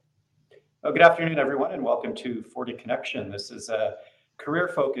Good afternoon, everyone, and welcome to FortiConnection. This is a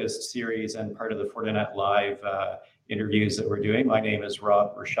career-focused series and part of the FortinetLIVE interviews that we're doing. My name is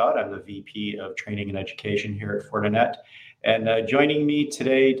Rob Rashotte. I'm the VP of Training and Education here at Fortinet. And joining me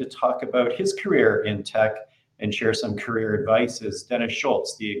today to talk about his career in tech and share some career advice is Dennis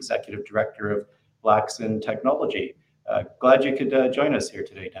Schultz, the Executive Director of Blackson Technology. Glad you could join us here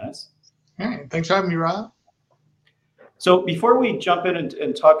today, Dennis. Hey, thanks for having me, Rob. So before we jump in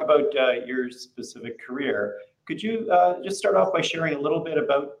and talk about your specific career, could you just start off by sharing a little bit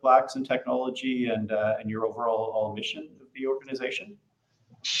about Blackson Technology and your overall mission of the organization?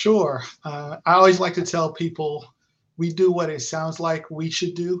 Sure. I always like to tell people we do what it sounds like we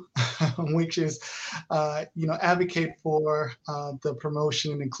should do, which is, advocate for the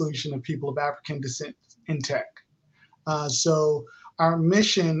promotion and inclusion of people of African descent in tech. So our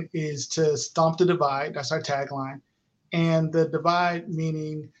mission is to stomp the divide. That's our tagline. And the divide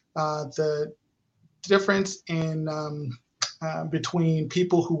meaning the difference in between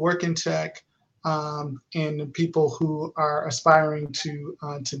people who work in tech and people who are aspiring to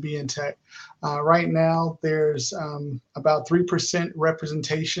be in tech. Right now, there's about 3%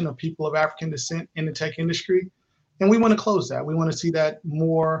 representation of people of African descent in the tech industry, and we want to close that. We want to see that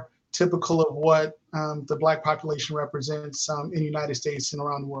more typical of what the Black population represents in the United States and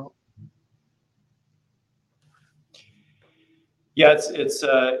around the world. Yeah, it's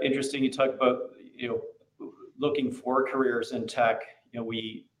interesting. You talk about looking for careers in tech.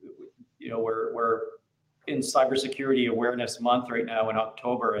 We're in Cybersecurity Awareness Month right now in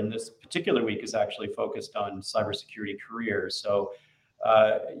October, and this particular week is actually focused on cybersecurity careers. So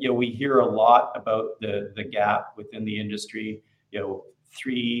we hear a lot about the gap within the industry.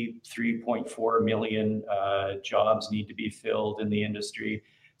 3.4 million jobs need to be filled in the industry.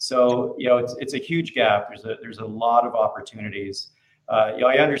 So it's a huge gap. There's a lot of opportunities.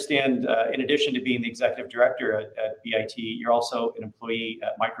 I understand. In addition to being the executive director at BIT, you're also an employee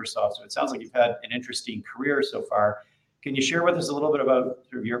at Microsoft. So it sounds like you've had an interesting career so far. Can you share with us a little bit about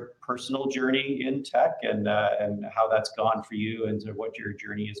sort of your personal journey in tech and how that's gone for you and sort of what your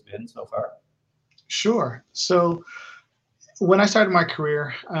journey has been so far? Sure. So when I started my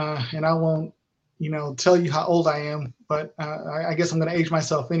career, and I won't tell you how old I am, but I guess I'm going to age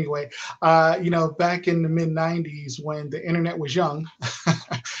myself anyway. Back in the mid 90s when the internet was young,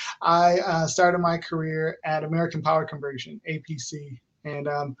 I started my career at American Power Conversion, APC. And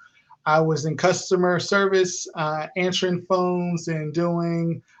I was in customer service, answering phones and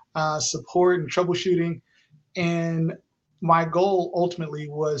doing support and troubleshooting. And my goal ultimately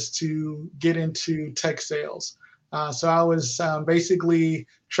was to get into tech sales. So I was basically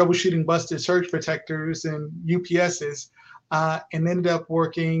troubleshooting busted surge protectors and UPSs, and ended up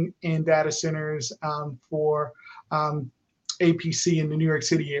working in data centers for APC in the New York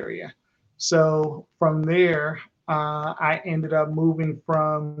City area. So from there, I ended up moving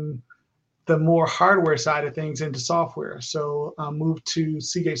from the more hardware side of things into software. So I moved to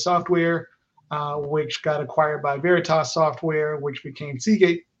Seagate Software, which got acquired by Veritas Software, which became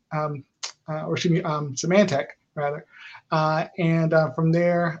Seagate, Symantec. Rather. And from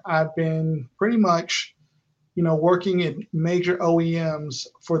there, I've been pretty much, working at major OEMs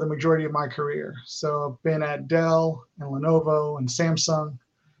for the majority of my career. So I've been at Dell and Lenovo and Samsung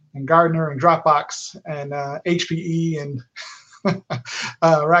and Gardner and Dropbox and HPE and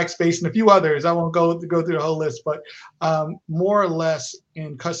Rackspace and a few others. I won't go through the whole list, but more or less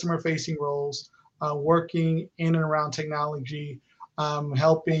in customer-facing roles, working in and around technology,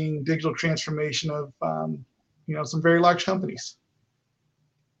 helping digital transformation of some very large companies.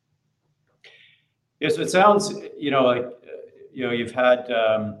 Yes, it sounds, like you've had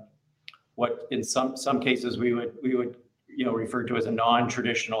what in some cases we would refer to as a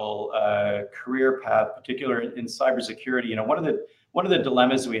non-traditional career path, particularly in cybersecurity. One of the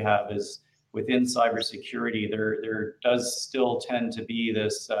dilemmas we have is within cybersecurity, there does still tend to be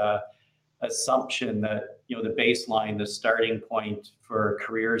this assumption that the baseline, the starting point for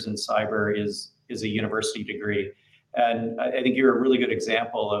careers in cyber is a university degree, and I think you're a really good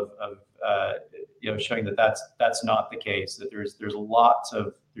example of showing that that's not the case. That there's lots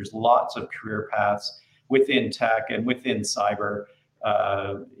of career paths within tech and within cyber.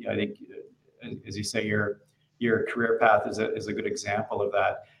 I think, as you say, your career path is a good example of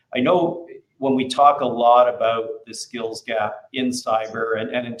that. I know when we talk a lot about the skills gap in cyber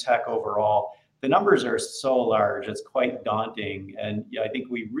and in tech overall, the numbers are so large, it's quite daunting. And I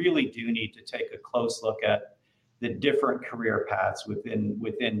think we really do need to take a close look at the different career paths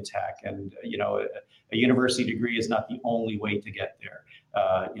within tech. And, a university degree is not the only way to get there.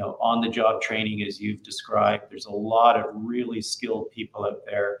 On the job training, as you've described, there's a lot of really skilled people out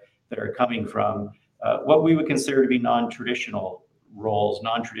there that are coming from what we would consider to be non-traditional roles,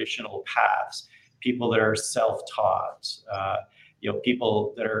 non-traditional paths, people that are self-taught,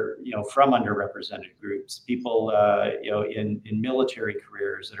 people that are, from underrepresented groups, people, in military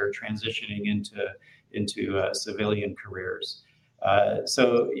careers that are transitioning into civilian careers.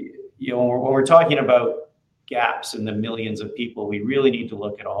 So, when we're talking about gaps in the millions of people, we really need to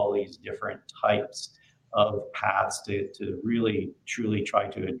look at all these different types of paths to really, truly try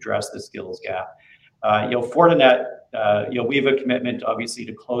to address the skills gap. Fortinet, we have a commitment, obviously,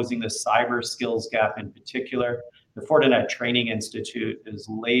 to closing the cyber skills gap in particular. The Fortinet Training Institute is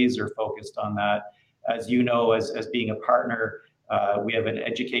laser focused on that. As you know, as being a partner, we have an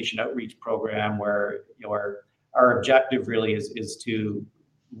education outreach program where our objective really is to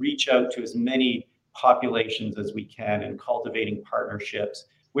reach out to as many populations as we can and cultivating partnerships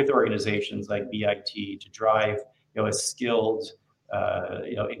with organizations like BIT to drive a skilled,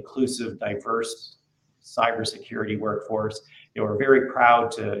 inclusive, diverse cybersecurity workforce. We're very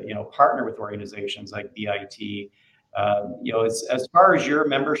proud to partner with organizations like BIT. As far as your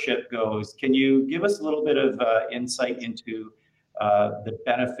membership goes, can you give us a little bit of insight into the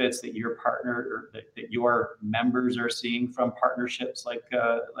benefits that your partner or that your members are seeing from partnerships like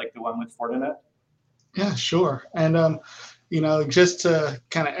the one with Fortinet? Yeah, sure. And just to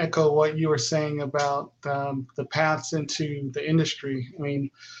kind of echo what you were saying about the paths into the industry. I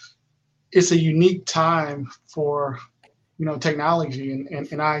mean, it's a unique time for technology and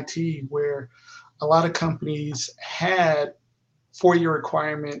IT, where a lot of companies had 4-year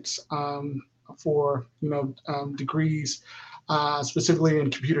requirements for degrees, specifically in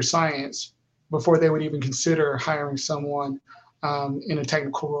computer science, before they would even consider hiring someone in a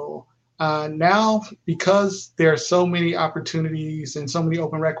technical role. Now, because there are so many opportunities and so many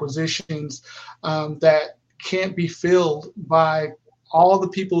open requisitions that can't be filled by all the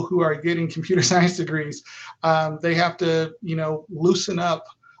people who are getting computer science degrees, they have to, loosen up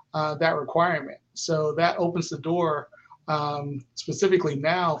that requirement. So that opens the door specifically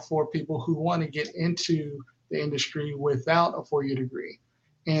now for people who want to get into the industry without a 4-year degree.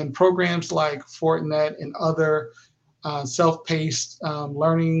 And programs like Fortinet and other self-paced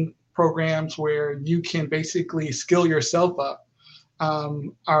learning programs where you can basically skill yourself up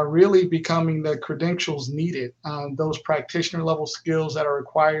are really becoming the credentials needed, those practitioner level skills that are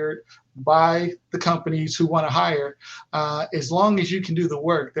required by the companies who want to hire. As long as you can do the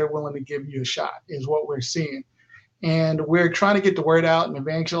work, they're willing to give you a shot, is what we're seeing. And we're trying to get the word out and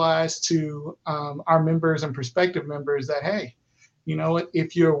evangelize to our members and prospective members that, hey, you know what,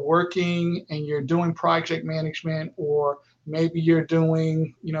 if you're working and you're doing project management, or maybe you're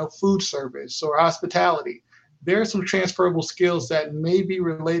doing, food service or hospitality, there are some transferable skills that may be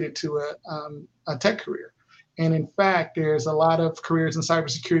related to a tech career. And in fact, there's a lot of careers in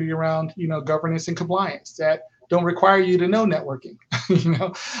cybersecurity around, governance and compliance that don't require you to know networking,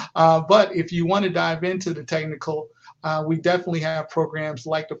 But if you want to dive into the technical, we definitely have programs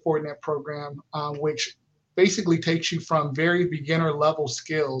like the Fortinet program, which basically takes you from very beginner level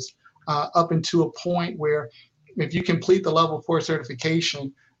skills up into a point where if you complete the level 4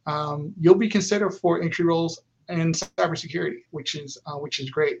 certification, you'll be considered for entry roles in cybersecurity, which is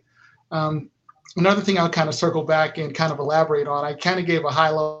great. Another thing I'll kind of circle back and kind of elaborate on, I kind of gave a high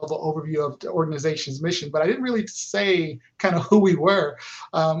level overview of the organization's mission, but I didn't really say kind of who we were.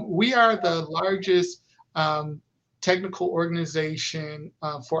 We are the largest technical organization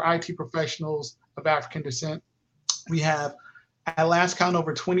for IT professionals of African descent. We have, at last count,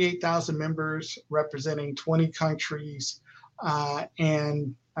 over 28,000 members representing 20 countries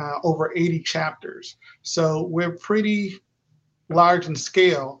and over 80 chapters. So we're pretty large in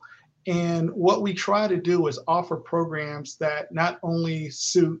scale. And what we try to do is offer programs that not only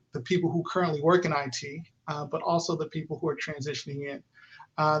suit the people who currently work in IT, but also the people who are transitioning in.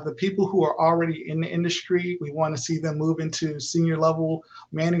 The people who are already in the industry, we want to see them move into senior level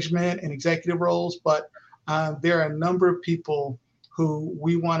management and executive roles. But there are a number of people who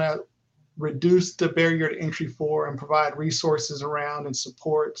we want to reduce the barrier to entry for and provide resources around and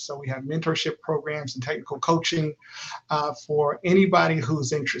support. So we have mentorship programs and technical coaching for anybody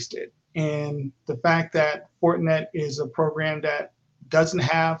who's interested. And the fact that Fortinet is a program that doesn't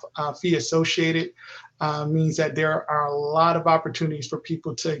have a fee associated means that there are a lot of opportunities for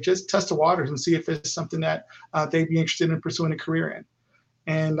people to just test the waters and see if it's something that they'd be interested in pursuing a career in.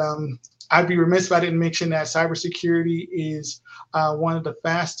 And I'd be remiss if I didn't mention that cybersecurity is one of the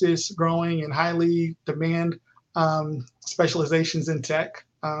fastest growing and highly demand specializations in tech.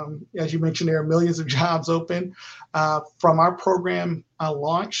 As you mentioned, there are millions of jobs open. From our program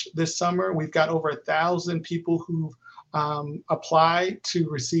launch this summer, we've got over 1,000 people who've apply to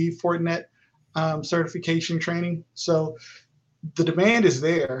receive Fortinet certification training. So the demand is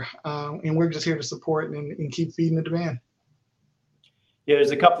there, and we're just here to support and keep feeding the demand. Yeah,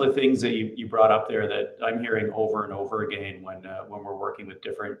 there's a couple of things that you brought up there that I'm hearing over and over again when we're working with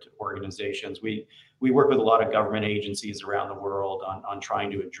different organizations. We work with a lot of government agencies around the world on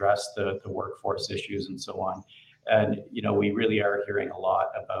trying to address the workforce issues and so on. And we really are hearing a lot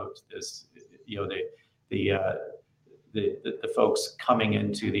about this. The folks coming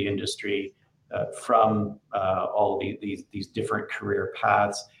into the industry from all of these different career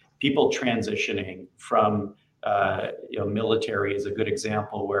paths, people transitioning from military is a good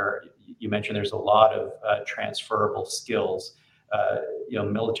example where you mentioned there's a lot of transferable skills.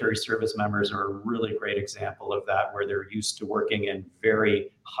 Military service members are a really great example of that, where they're used to working in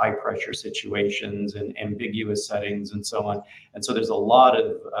very high pressure situations and ambiguous settings and so on. And so there's a lot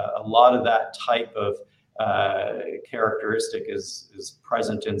of that type of characteristic is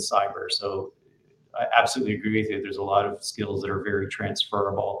present in cyber. So I absolutely agree with you. There's a lot of skills that are very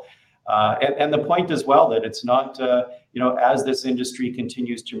transferable. And the point as well that it's not, as this industry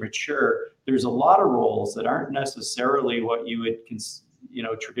continues to mature, there's a lot of roles that aren't necessarily what you would,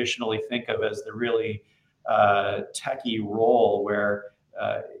 traditionally think of as the really techie role, where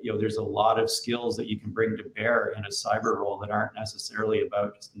there's a lot of skills that you can bring to bear in a cyber role that aren't necessarily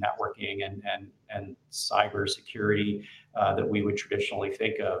about just networking and cyber security that we would traditionally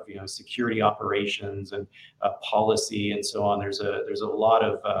think of, security operations and policy and so on. There's a lot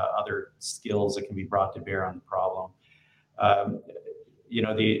of other skills that can be brought to bear on the problem.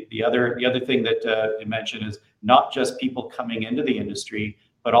 The other thing that you mentioned is not just people coming into the industry,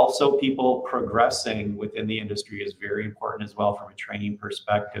 but also people progressing within the industry is very important as well from a training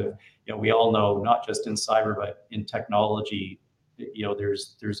perspective. We all know, not just in cyber, but in technology,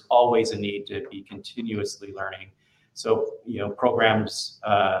 there's always a need to be continuously learning. So, programs,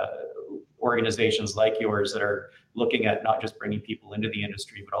 organizations like yours that are looking at not just bringing people into the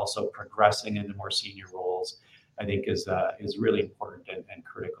industry, but also progressing into more senior roles, I think is really important and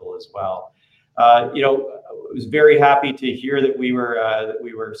critical as well. I was very happy to hear that we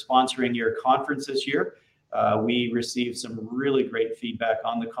were sponsoring your conference this year. We received some really great feedback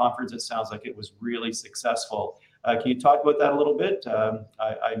on the conference. It sounds like it was really successful. Can you talk about that a little bit?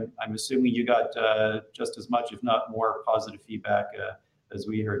 I'm assuming you got just as much, if not more, positive feedback as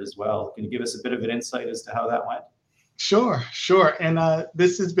we heard as well. Can you give us a bit of an insight as to how that went? Sure. And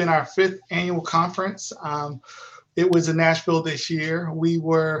this has been our 5th annual conference. It was in Nashville this year. We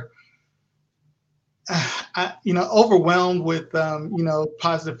were overwhelmed with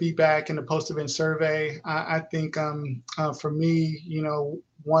positive feedback in the post-event survey. I think for me,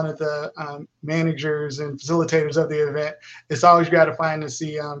 one of the managers and facilitators of the event, it's always gratifying to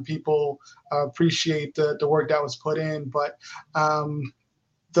see people appreciate the work that was put in. But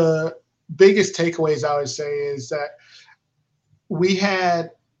the biggest takeaways I would say is that we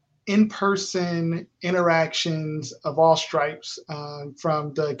had in-person interactions of all stripes,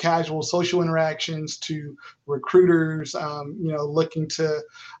 from the casual social interactions to recruiters, looking to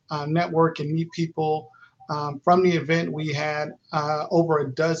network and meet people. From the event, we had over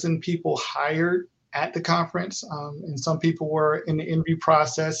a dozen people hired at the conference, and some people were in the interview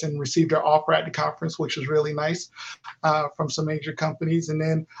process and received their offer at the conference, which was really nice, from some major companies. And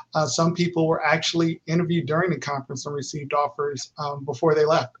then some people were actually interviewed during the conference and received offers before they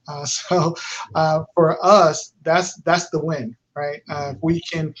left. So for us, that's the win, right? If we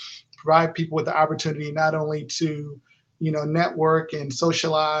can provide people with the opportunity not only to network and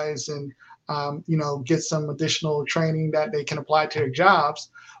socialize and get some additional training that they can apply to their jobs,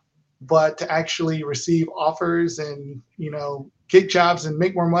 but to actually receive offers and, get jobs and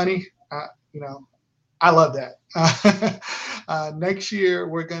make more money, I love that. Next year,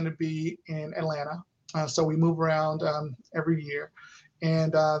 we're going to be in Atlanta. So we move around every year.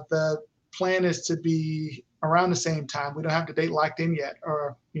 And the plan is to be around the same time. We don't have the date locked in yet,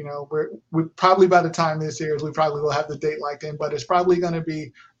 or, we're probably, by the time this airs, we probably will have the date locked in, but it's probably going to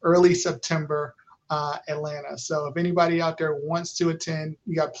be early September, Atlanta. So if anybody out there wants to attend,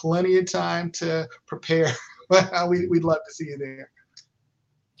 you got plenty of time to prepare. We'd love to see you there.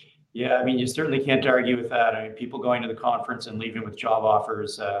 Yeah, I mean, you certainly can't argue with that. I mean, people going to the conference and leaving with job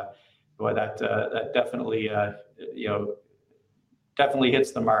offers, boy, that definitely, definitely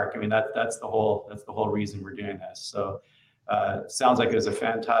hits the mark. I mean, that's the whole reason we're doing this. So, sounds like it was a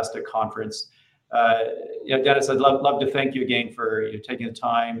fantastic conference. Dennis, I'd love to thank you again for taking the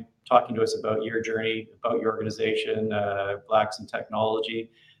time, talking to us about your journey, about your organization, Blacks in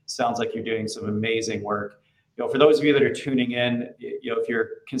Technology. Sounds like you're doing some amazing work. For those of you that are tuning in, if you're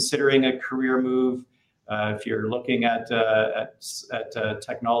considering a career move, If you're looking at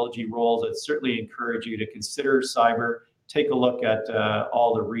technology roles, I'd certainly encourage you to consider cyber. Take a look at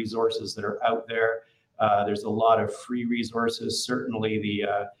all the resources that are out there. There's a lot of free resources. Certainly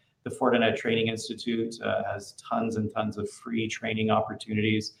the Fortinet Training Institute has tons and tons of free training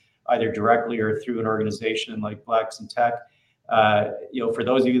opportunities, either directly or through an organization like Plex and Tech. For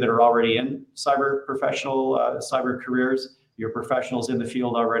those of you that are already in cyber professional, cyber careers, you're professionals in the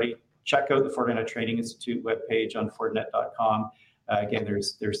field already, check out the Fortinet Training Institute webpage on Fortinet.com. Again,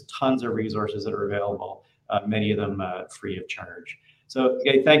 there's tons of resources that are available, many of them free of charge. So,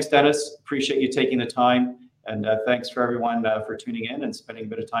 okay, thanks, Dennis. Appreciate you taking the time. And thanks for everyone for tuning in and spending a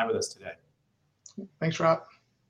bit of time with us today. Thanks, Rob.